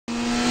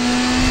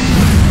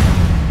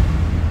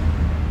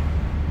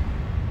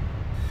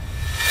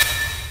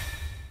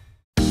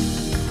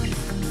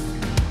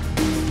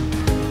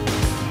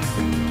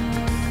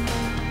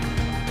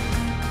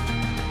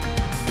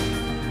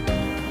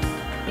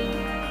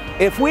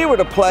If we were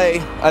to play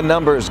a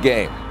numbers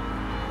game,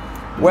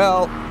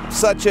 well,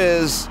 such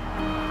as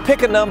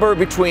pick a number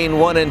between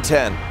 1 and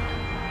 10,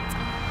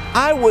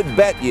 I would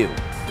bet you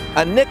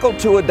a nickel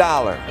to a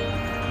dollar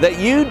that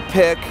you'd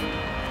pick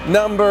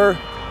number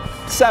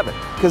 7,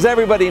 because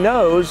everybody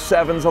knows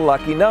 7's a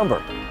lucky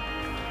number.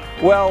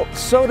 Well,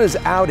 so does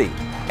Audi,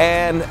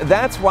 and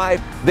that's why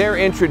they're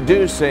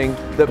introducing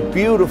the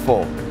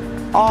beautiful,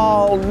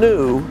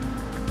 all-new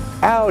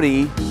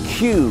Audi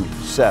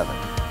Q7.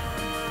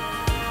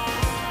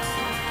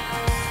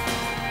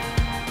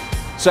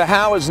 So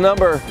how is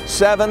number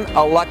 7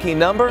 a lucky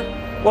number?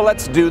 Well,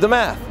 let's do the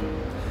math.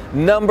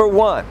 Number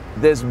 1,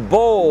 this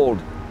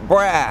bold,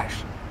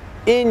 brash,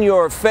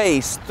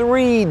 in-your-face,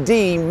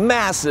 3D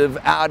massive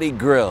Audi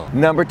grille.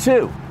 Number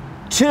 2,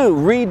 2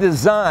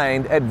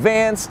 redesigned,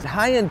 advanced,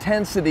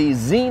 high-intensity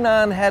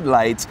xenon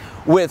headlights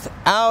with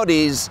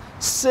Audi's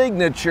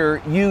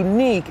signature,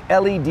 unique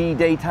LED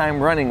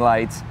daytime running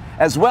lights,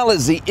 as well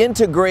as the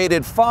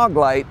integrated fog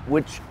light,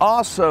 which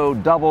also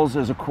doubles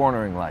as a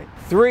cornering light.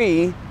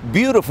 3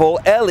 beautiful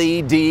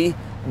LED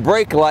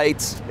brake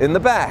lights in the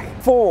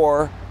back.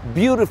 4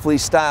 beautifully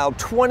styled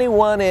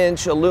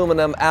 21-inch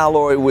aluminum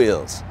alloy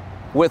wheels,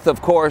 with,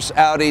 of course,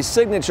 Audi's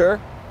signature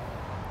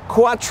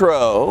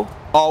Quattro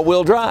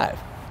all-wheel drive.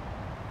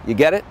 You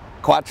get it?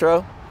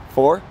 Quattro,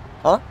 4,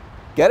 huh?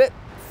 Get it?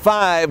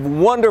 5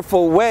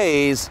 wonderful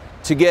ways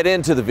to get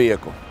into the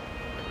vehicle.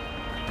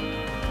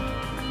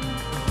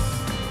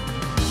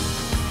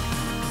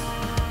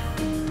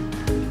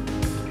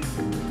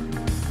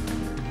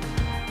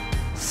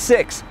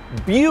 6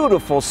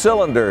 beautiful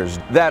cylinders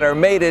that are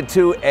mated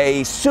to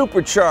a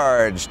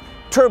supercharged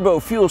turbo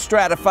fuel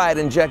stratified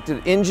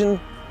injected engine,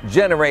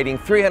 generating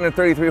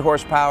 333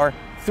 horsepower,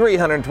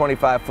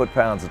 325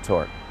 foot-pounds of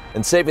torque.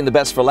 And saving the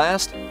best for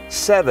last,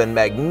 7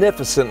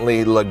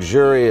 magnificently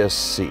luxurious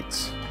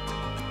seats.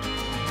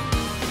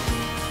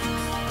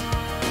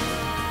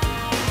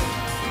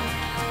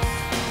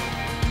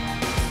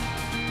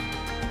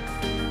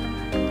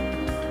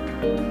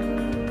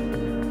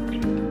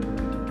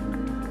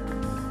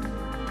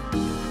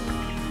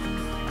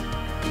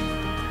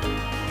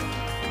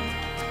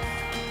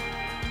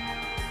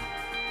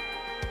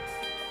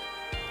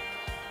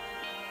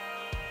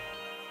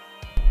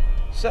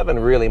 Seven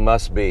really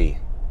must be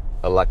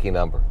a lucky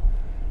number,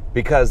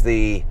 because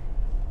the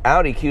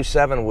Audi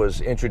Q7 was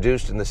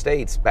introduced in the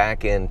States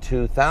back in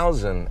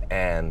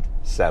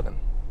 2007.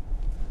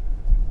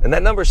 And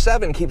that number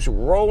 7 keeps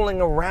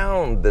rolling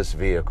around this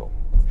vehicle.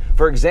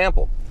 For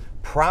example,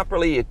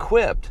 properly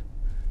equipped,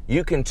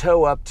 you can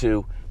tow up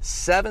to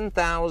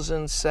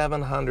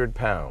 7,700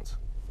 pounds.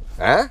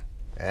 Huh?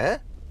 Eh?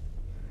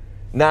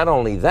 Not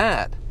only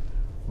that,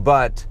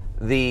 but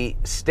the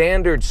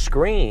standard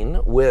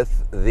screen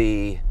with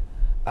the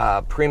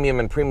Premium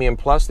and Premium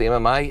Plus, the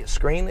MMI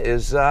screen,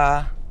 is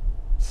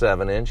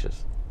 7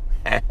 inches.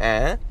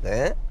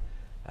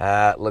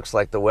 Looks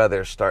like the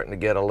weather's starting to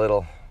get a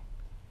little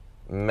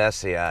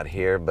messy out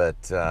here, but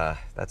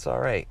that's all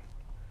right.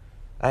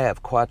 I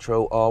have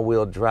Quattro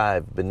all-wheel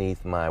drive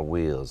beneath my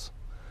wheels,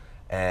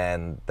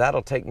 and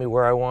that'll take me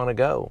where I want to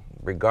go,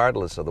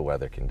 regardless of the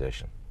weather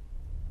condition.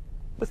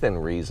 Within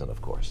reason,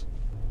 of course.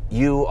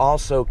 You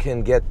also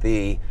can get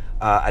the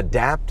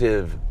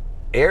adaptive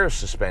air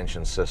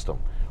suspension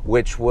system,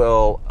 which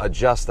will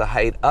adjust the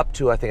height up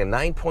to, I think, a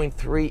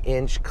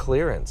 9.3-inch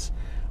clearance,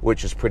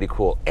 which is pretty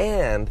cool.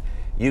 And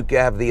you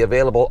have the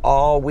available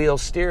all-wheel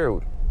steer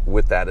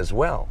with that as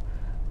well.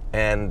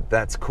 And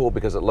that's cool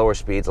because at lower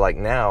speeds, like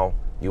now,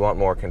 you want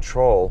more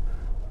control.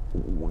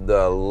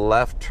 The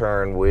left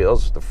turn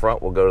wheels, the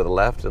front will go to the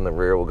left and the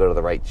rear will go to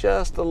the right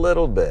just a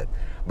little bit.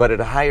 But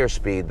at a higher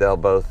speed, they'll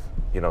both,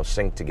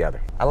 sync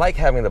together. I like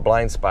having the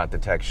blind spot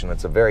detection.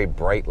 It's a very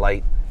bright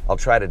light. I'll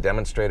try to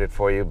demonstrate it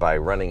for you by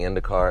running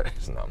into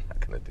cars. No, I'm not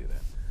going to do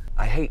that.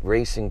 I hate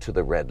racing to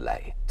the red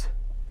light.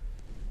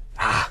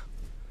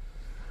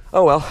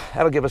 Oh well,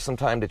 that'll give us some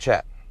time to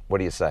chat. What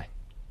do you say?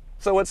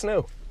 So what's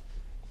new?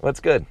 What's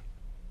good?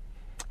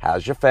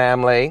 How's your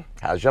family?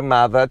 How's your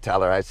mother?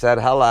 Tell her I said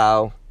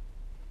hello.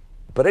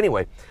 But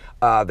anyway,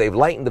 they've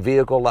lightened the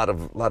vehicle, a lot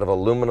of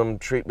aluminum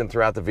treatment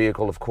throughout the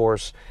vehicle, of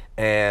course,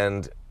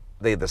 and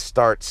the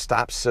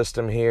start-stop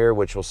system here,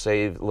 which will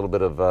save a little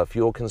bit of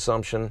fuel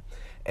consumption,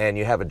 and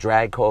you have a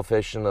drag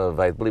coefficient of,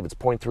 I believe it's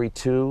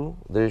 0.32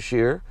 this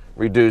year,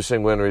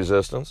 reducing wind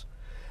resistance.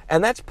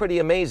 And that's pretty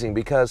amazing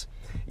because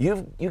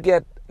you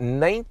get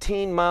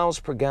 19 miles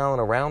per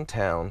gallon around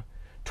town,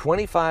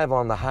 25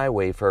 on the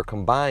highway for a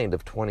combined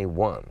of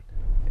 21.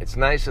 It's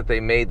nice that they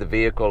made the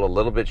vehicle a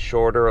little bit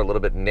shorter, a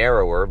little bit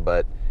narrower,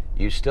 but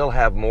you still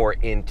have more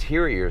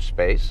interior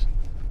space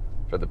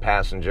for the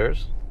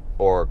passengers,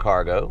 or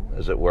cargo,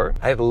 as it were.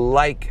 I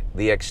like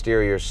the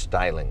exterior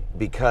styling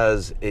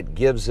because it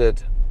gives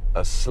it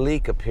a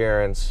sleek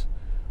appearance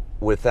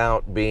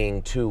without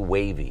being too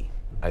wavy.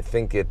 I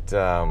think it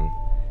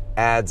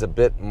adds a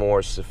bit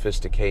more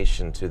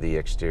sophistication to the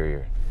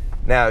exterior.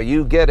 Now,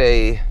 you get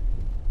a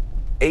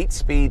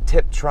 8-speed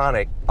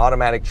Tiptronic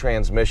automatic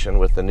transmission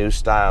with the new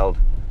styled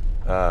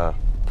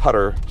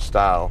putter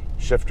style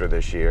shifter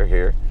this year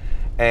here.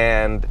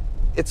 And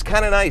it's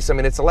kind of nice. I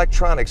mean, it's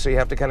electronic, so you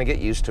have to kind of get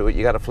used to it.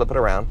 You got to flip it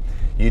around.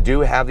 You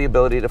do have the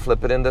ability to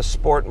flip it into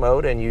sport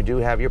mode, and you do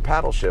have your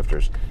paddle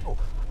shifters.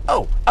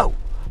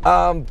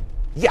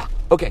 Yeah,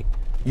 okay.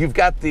 You've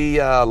got the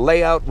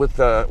layout with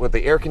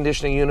the air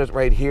conditioning unit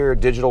right here,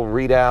 digital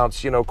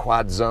readouts, you know,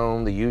 quad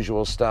zone, the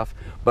usual stuff.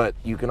 But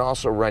you can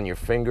also run your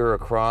finger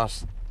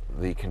across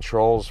the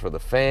controls for the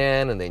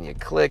fan, and then you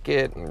click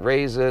it and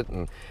raise it,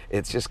 and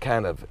it's just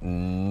kind of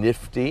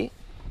nifty.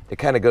 It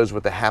kind of goes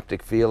with the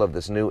haptic feel of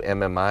this new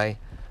MMI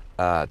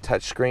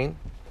touchscreen,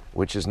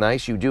 which is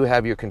nice. You do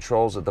have your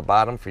controls at the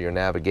bottom for your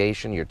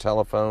navigation, your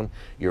telephone,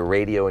 your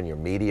radio, and your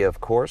media, of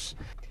course.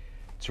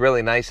 It's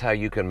really nice how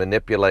you can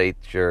manipulate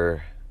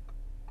your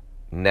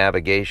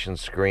navigation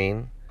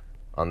screen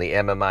on the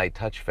MMI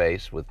touch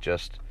face with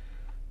just,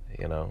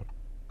 you know,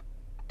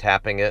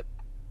 tapping it,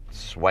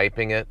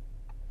 swiping it,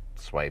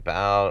 swipe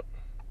out,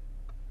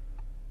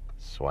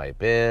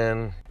 swipe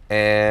in,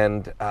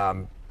 and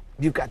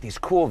you've got these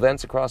cool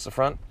vents across the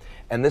front,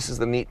 and this is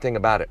the neat thing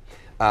about it.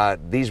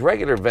 These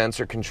regular vents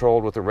are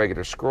controlled with the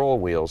regular scroll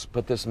wheels,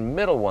 but this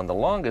middle one, the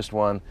longest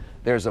one,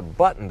 there's a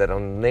button that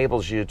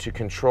enables you to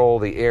control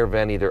the air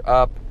vent either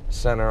up,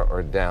 center,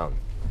 or down.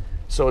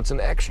 So it's an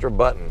extra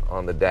button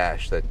on the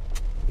dash that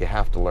you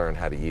have to learn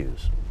how to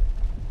use.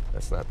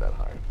 That's not that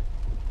hard.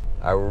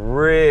 I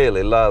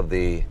really love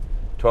the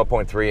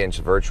 12.3-inch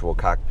virtual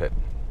cockpit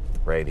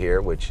right here,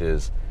 which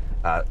is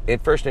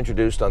it first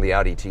introduced on the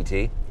Audi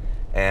TT,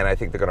 and I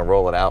think they're going to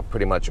roll it out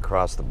pretty much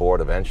across the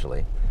board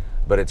eventually.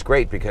 But it's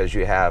great because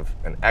you have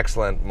an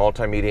excellent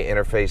multimedia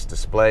interface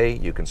display.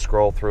 You can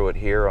scroll through it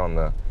here on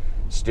the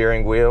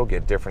steering wheel,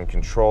 get different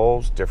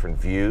controls, different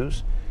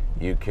views.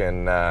 You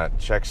can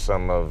check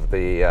some of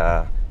the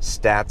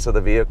stats of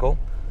the vehicle.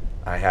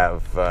 I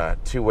have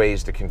 2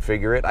 ways to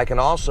configure it. I can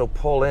also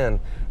pull in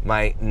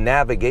my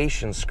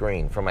navigation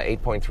screen from my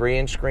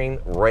 8.3-inch screen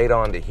right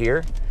onto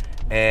here.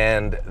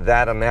 And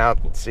that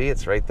amount, see,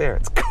 it's right there.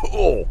 It's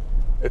cool.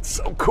 It's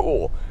so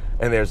cool.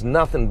 And there's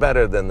nothing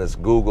better than this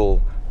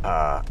Google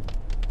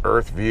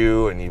Earth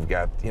view, and you've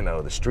got, you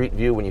know, the street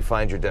view when you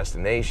find your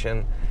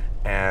destination,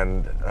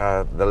 and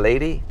the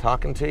lady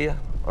talking to you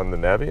on the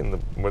Navi,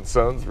 and what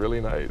sounds really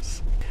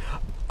nice.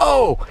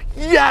 Oh,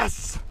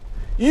 yes!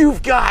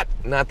 You've got,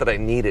 not that I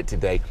need it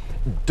today,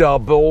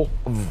 double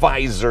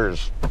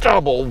visors.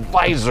 Double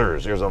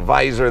visors. There's a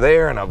visor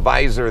there and a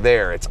visor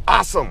there. It's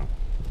awesome.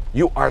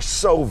 You are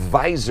so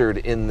visored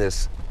in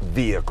this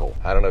vehicle.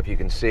 I don't know if you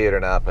can see it or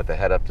not, but the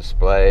head-up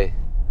display,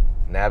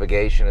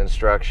 navigation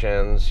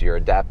instructions, your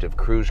adaptive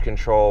cruise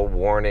control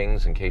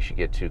warnings in case you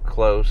get too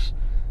close.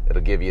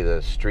 It'll give you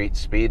the street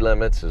speed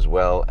limits as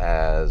well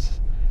as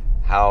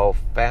how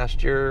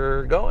fast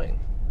you're going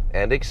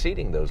and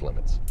exceeding those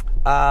limits.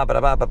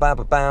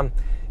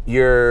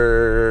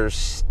 Your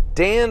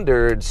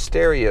standard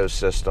stereo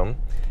system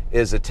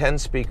is a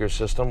 10-speaker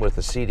system with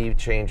a CD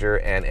changer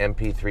and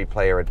MP3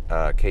 player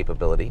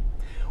capability.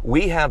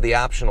 We have the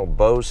optional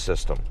Bose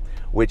system,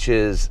 which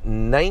is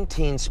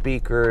 19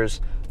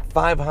 speakers,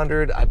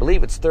 500, I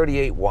believe it's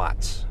 38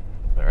 watts,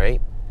 all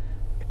right?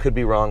 I could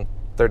be wrong,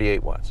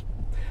 38 watts.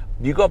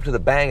 You go up to the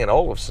Bang &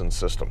 Olufsen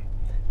system,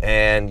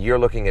 and you're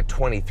looking at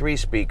 23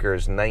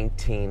 speakers,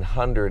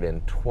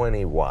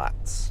 1920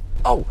 watts.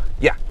 Oh,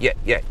 yeah.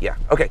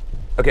 Okay.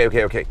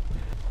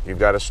 You've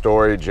got a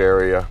storage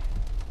area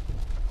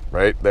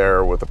right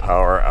there with a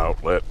power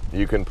outlet.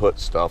 You can put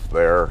stuff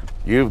there.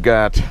 You've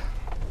got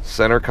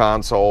center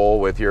console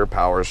with your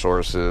power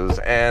sources,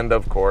 and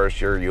of course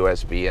your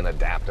USB and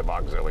adaptive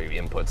auxiliary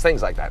inputs,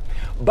 things like that.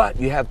 But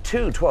you have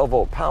 2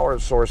 12-volt power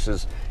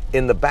sources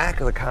in the back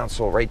of the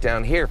console right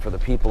down here for the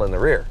people in the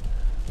rear,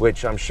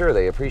 which I'm sure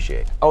they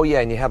appreciate. Oh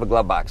yeah, and you have a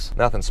glove box.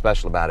 Nothing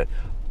special about it.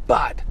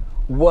 But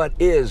what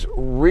is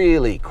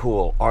really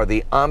cool are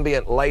the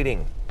ambient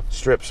lighting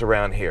strips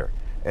around here.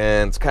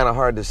 And it's kind of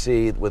hard to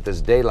see with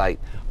this daylight,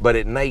 but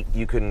at night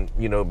you can,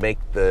 you know, make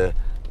the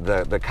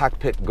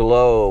cockpit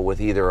glow with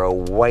either a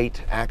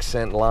white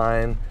accent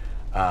line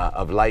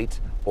of light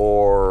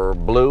or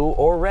blue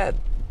or red.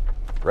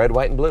 Red,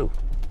 white, and blue.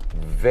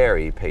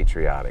 Very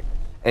patriotic.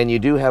 And you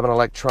do have an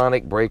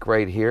electronic brake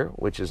right here,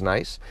 which is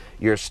nice.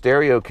 Your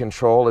stereo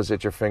control is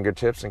at your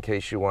fingertips in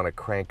case you want to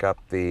crank up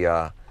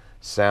the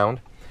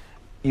sound.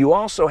 You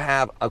also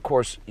have, of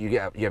course, you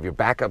have your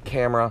backup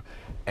camera,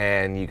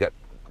 and you got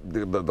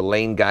the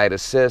lane guide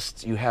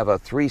assist. You have a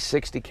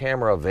 360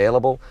 camera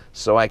available,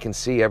 so I can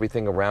see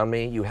everything around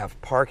me. You have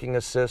parking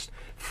assist,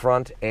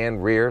 front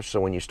and rear,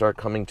 so when you start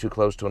coming too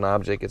close to an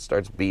object, it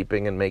starts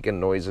beeping and making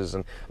noises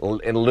and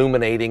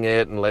illuminating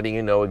it and letting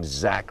you know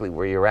exactly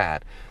where you're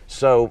at.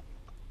 So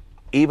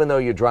even though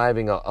you're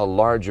driving a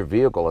larger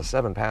vehicle, a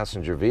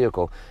 7-passenger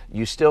vehicle,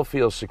 you still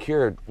feel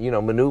secure, you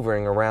know,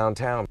 maneuvering around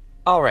town.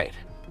 All right.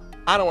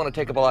 I don't want to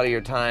take up a lot of your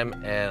time,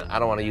 and I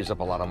don't want to use up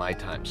a lot of my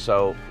time.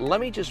 So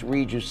let me just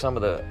read you some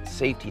of the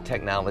safety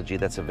technology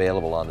that's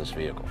available on this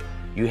vehicle.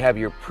 You have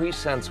your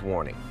pre-sense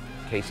warning.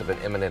 case of an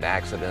imminent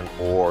accident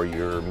or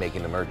you're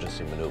making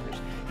emergency maneuvers.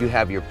 You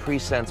have your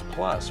Presense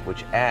Plus,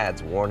 which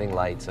adds warning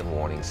lights and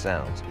warning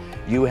sounds.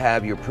 You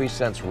have your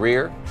Presense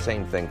Rear,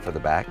 same thing for the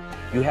back.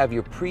 You have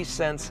your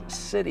Presense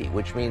City,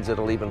 which means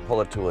it'll even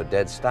pull it to a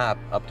dead stop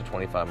up to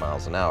 25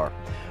 miles an hour.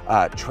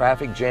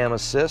 Traffic Jam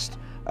Assist,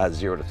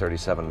 0 to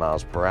 37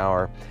 miles per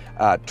hour.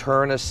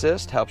 Turn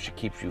Assist helps you,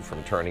 keeps you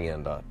from turning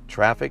into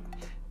traffic.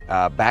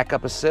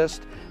 Backup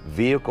Assist,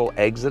 Vehicle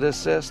Exit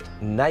Assist,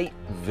 Night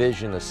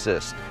Vision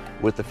Assist.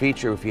 With the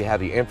feature, if you have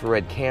the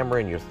infrared camera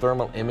and your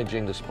thermal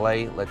imaging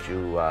display, lets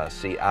you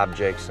see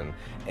objects and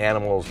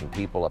animals and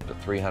people up to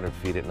 300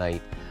 feet at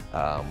night,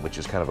 which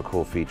is kind of a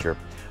cool feature.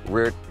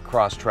 Rear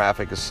Cross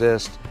Traffic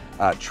Assist,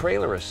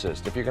 Trailer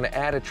Assist. If you're going to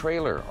add a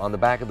trailer on the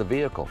back of the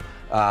vehicle,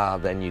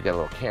 then you got a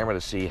little camera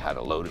to see how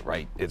to load it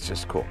right. It's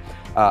just cool.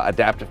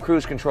 Adaptive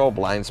Cruise Control,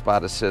 Blind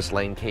Spot Assist,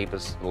 Lane Keep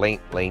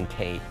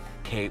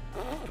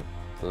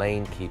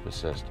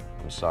Assist.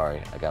 I'm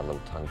sorry, I got a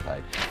little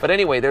tongue-tied. But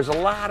anyway, there's a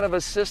lot of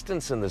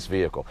assistance in this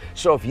vehicle.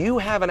 So if you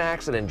have an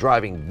accident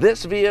driving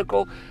this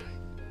vehicle,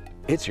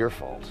 it's your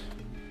fault.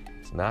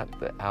 It's not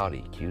the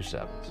Audi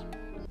Q7s.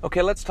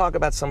 Okay, let's talk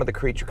about some of the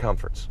creature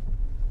comforts.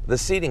 The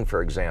seating,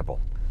 for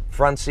example.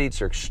 Front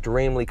seats are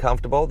extremely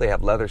comfortable. They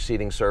have leather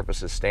seating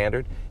surfaces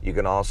standard. You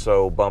can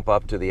also bump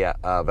up to the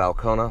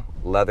Valcona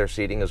leather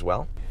seating as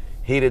well.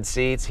 Heated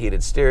seats,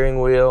 heated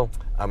steering wheel,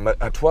 a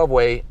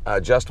 12-way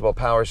adjustable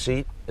power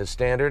seat is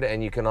standard,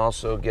 and you can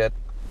also get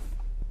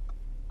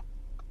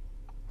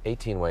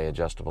 18-way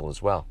adjustable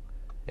as well,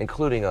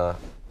 including a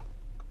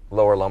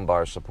lower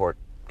lumbar support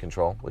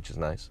control, which is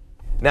nice.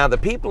 Now, the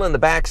people in the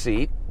back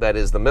seat, that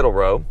is the middle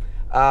row,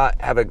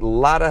 have a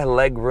lot of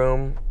leg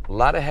room, a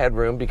lot of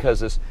headroom, because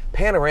this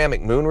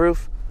panoramic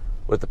moonroof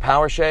with the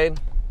power shade,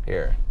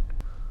 here,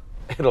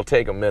 it'll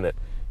take a minute,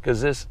 because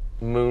this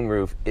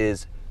moonroof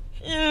is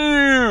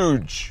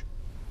huge,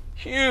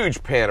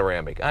 huge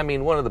panoramic. I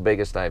mean, one of the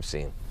biggest I've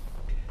seen.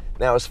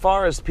 Now, as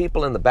far as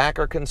people in the back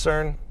are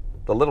concerned,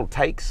 the little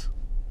tykes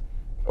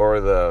or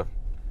the,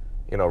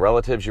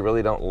 relatives you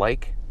really don't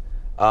like,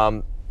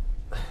 they're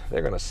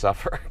going to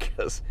suffer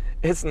because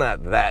it's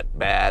not that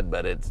bad,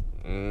 but it's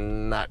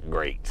not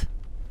great.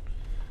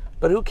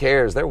 But who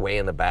cares? They're way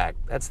in the back.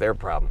 That's their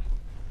problem.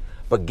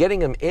 But getting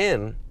them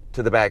in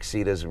to the back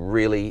seat is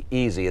really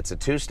easy. It's a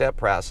two-step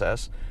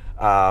process.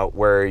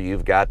 Where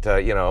you've got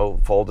to,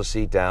 fold the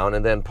seat down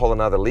and then pull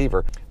another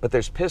lever. But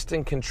there's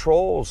piston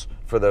controls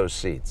for those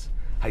seats.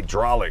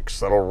 Hydraulics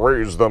that'll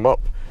raise them up.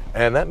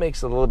 And that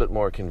makes it a little bit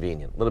more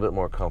convenient, a little bit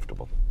more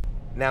comfortable.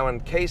 Now, in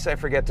case I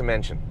forget to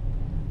mention,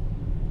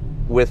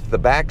 with the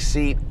back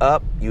seat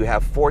up, you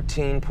have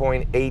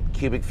 14.8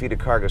 cubic feet of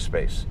cargo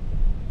space,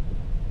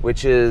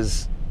 which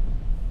is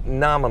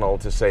nominal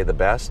to say the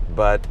best,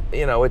 but,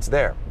 it's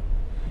there.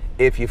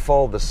 If you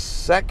fold the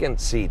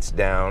second seats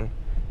down,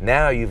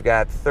 now you've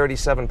got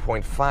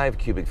 37.5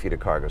 cubic feet of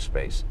cargo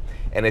space.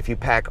 And if you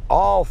pack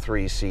all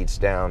three seats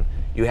down,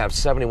 you have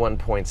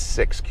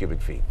 71.6 cubic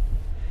feet.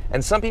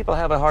 And some people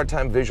have a hard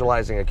time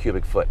visualizing a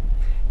cubic foot.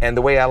 And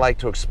the way I like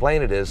to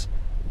explain it is,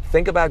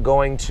 think about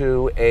going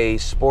to a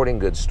sporting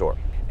goods store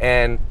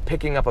and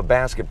picking up a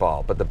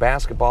basketball, but the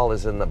basketball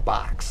is in the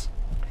box.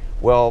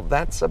 Well,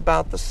 that's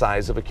about the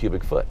size of a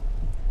cubic foot.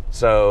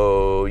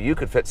 So you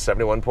could fit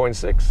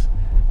 71.6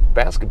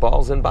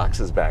 basketballs in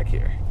boxes back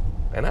here.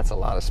 And that's a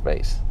lot of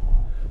space.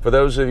 For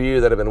those of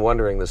you that have been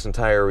wondering this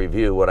entire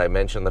review, would I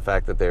mention the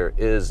fact that there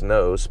is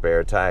no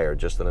spare tire,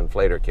 just an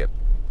inflator kit?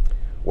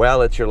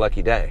 Well, it's your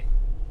lucky day.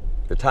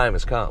 The time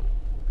has come,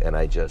 and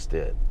I just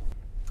did.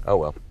 Oh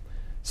well.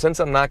 Since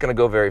I'm not going to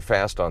go very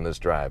fast on this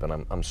drive,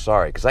 and I'm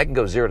sorry, because I can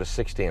go 0 to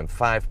 60 in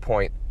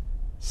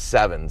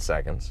 5.7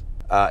 seconds,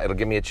 it'll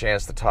give me a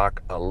chance to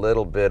talk a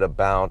little bit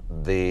about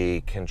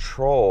the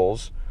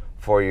controls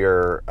for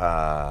your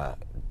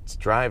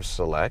drive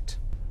select.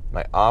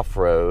 My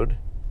off-road,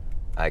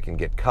 I can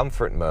get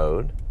comfort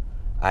mode,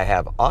 I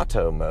have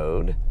auto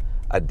mode,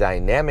 a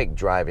dynamic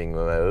driving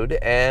mode,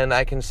 and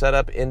I can set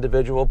up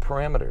individual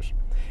parameters.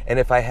 And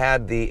if I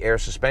had the air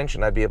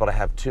suspension, I'd be able to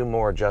have 2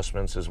 more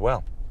adjustments as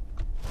well.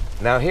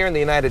 Now, here in the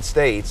United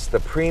States,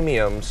 the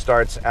premium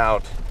starts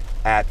out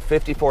at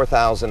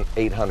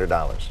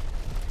 $54,800.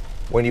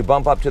 When you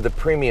bump up to the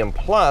Premium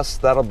Plus,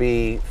 that'll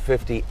be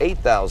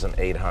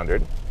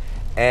 $58,800.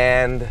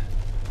 And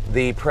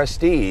the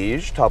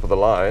Prestige, top of the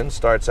line,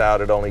 starts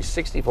out at only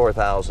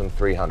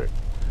 $64,300.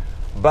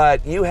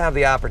 But you have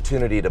the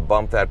opportunity to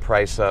bump that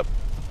price up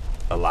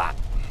a lot,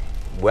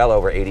 well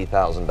over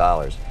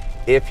 $80,000,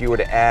 if you were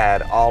to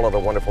add all of the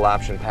wonderful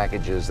option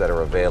packages that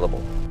are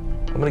available.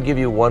 I'm going to give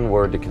you one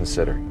word to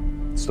consider.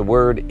 It's the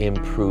word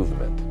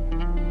improvement.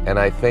 And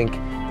I think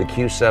the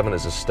Q7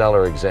 is a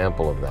stellar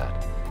example of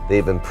that.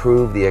 They've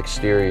improved the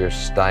exterior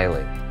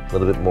styling, a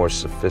little bit more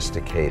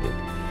sophisticated.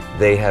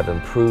 They have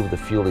improved the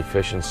fuel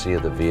efficiency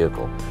of the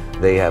vehicle.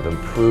 They have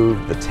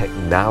improved the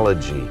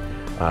technology,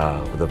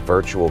 the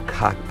virtual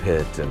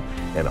cockpit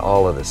and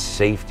all of the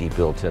safety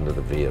built into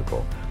the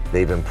vehicle.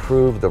 They've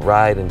improved the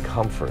ride and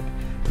comfort.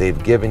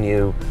 They've given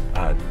you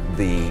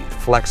the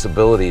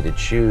flexibility to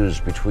choose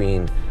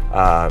between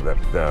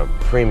the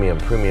premium,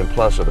 premium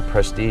plus, or the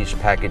prestige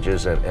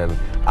packages and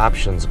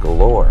options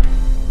galore.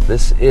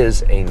 This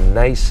is a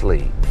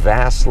nicely,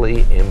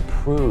 vastly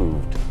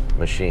improved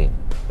machine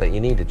that you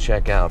need to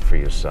check out for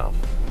yourself.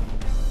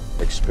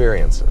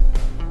 Experience it.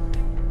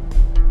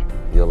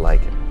 You'll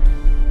like it.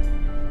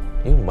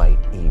 You might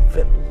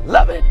even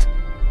love it.